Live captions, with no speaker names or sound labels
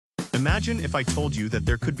Imagine if I told you that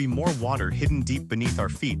there could be more water hidden deep beneath our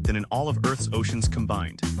feet than in all of Earth's oceans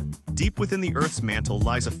combined. Deep within the Earth's mantle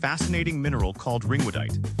lies a fascinating mineral called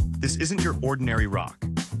ringwoodite. This isn't your ordinary rock.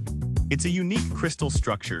 It's a unique crystal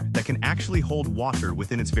structure that can actually hold water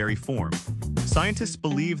within its very form. Scientists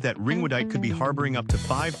believe that ringwoodite could be harboring up to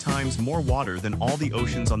 5 times more water than all the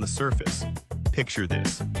oceans on the surface. Picture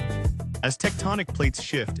this. As tectonic plates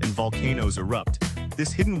shift and volcanoes erupt,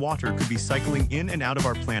 this hidden water could be cycling in and out of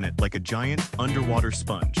our planet like a giant underwater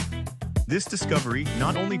sponge. This discovery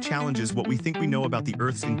not only challenges what we think we know about the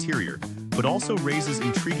Earth's interior, but also raises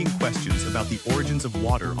intriguing questions about the origins of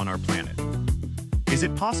water on our planet. Is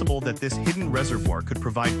it possible that this hidden reservoir could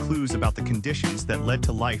provide clues about the conditions that led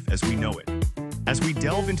to life as we know it? As we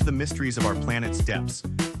delve into the mysteries of our planet's depths,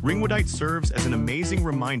 ringwoodite serves as an amazing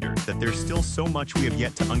reminder that there's still so much we have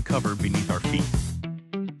yet to uncover beneath our feet.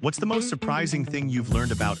 What's the most surprising thing you've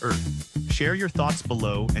learned about Earth? Share your thoughts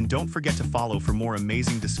below and don't forget to follow for more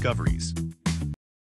amazing discoveries.